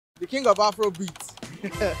The king of Afrobeats.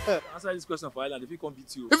 Answer this question for Island if he can't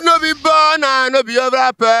beat you. If no be Burna, no be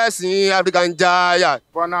other person, African giant.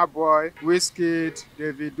 Burna Boy, Wizkid,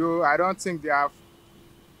 Davido, I don't think they are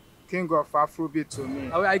king of Afrobeat to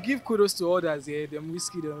me. I give kudos to others here, them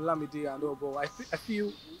Wizkid, them Lamide and all, but I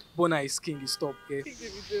feel Burna is king, is top. Okay?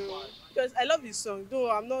 Because I love his song,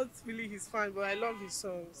 though I'm not really his fan, but I love his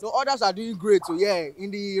songs. So others are doing great. So yeah,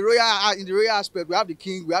 in the royal aspect, we have the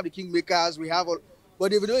king, we have the kingmakers, we have all.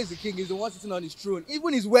 But Davido is the king, he's the one sitting on his throne.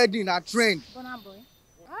 Even his wedding are trend. Burna Boy.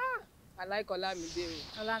 I like Olamide.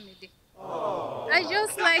 Olamide. I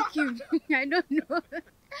just like him. I don't know.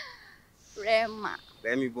 Rema.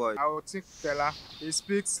 Remy boy. I would think Fela, he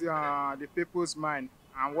speaks the people's mind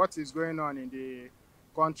and what is going on in the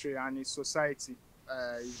country and in society.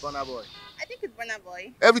 It's Burna Boy. I think it's Burna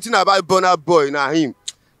Boy. Everything about Burna Boy, now him.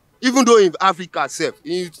 Even though in Africa self,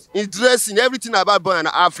 in dressing, everything about Burna in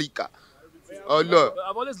Africa. Oh Lord.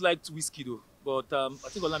 I've always liked Whiskey though, but I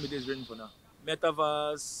think Olamide is reigning for now.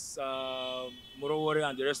 Metaverse, Morowore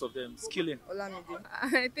and the rest of them, skilling. Olamide.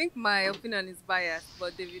 I think my opinion is biased,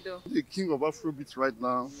 but Davido. The king of Afrobeats right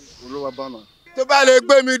now, Burna. To buy the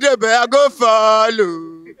baby there, I go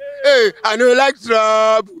follow. Hey, I don't like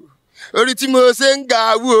trouble. Oritimo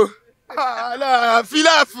senga wo. Ah, feel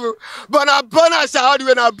Burna shout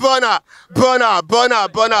when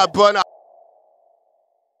Burna.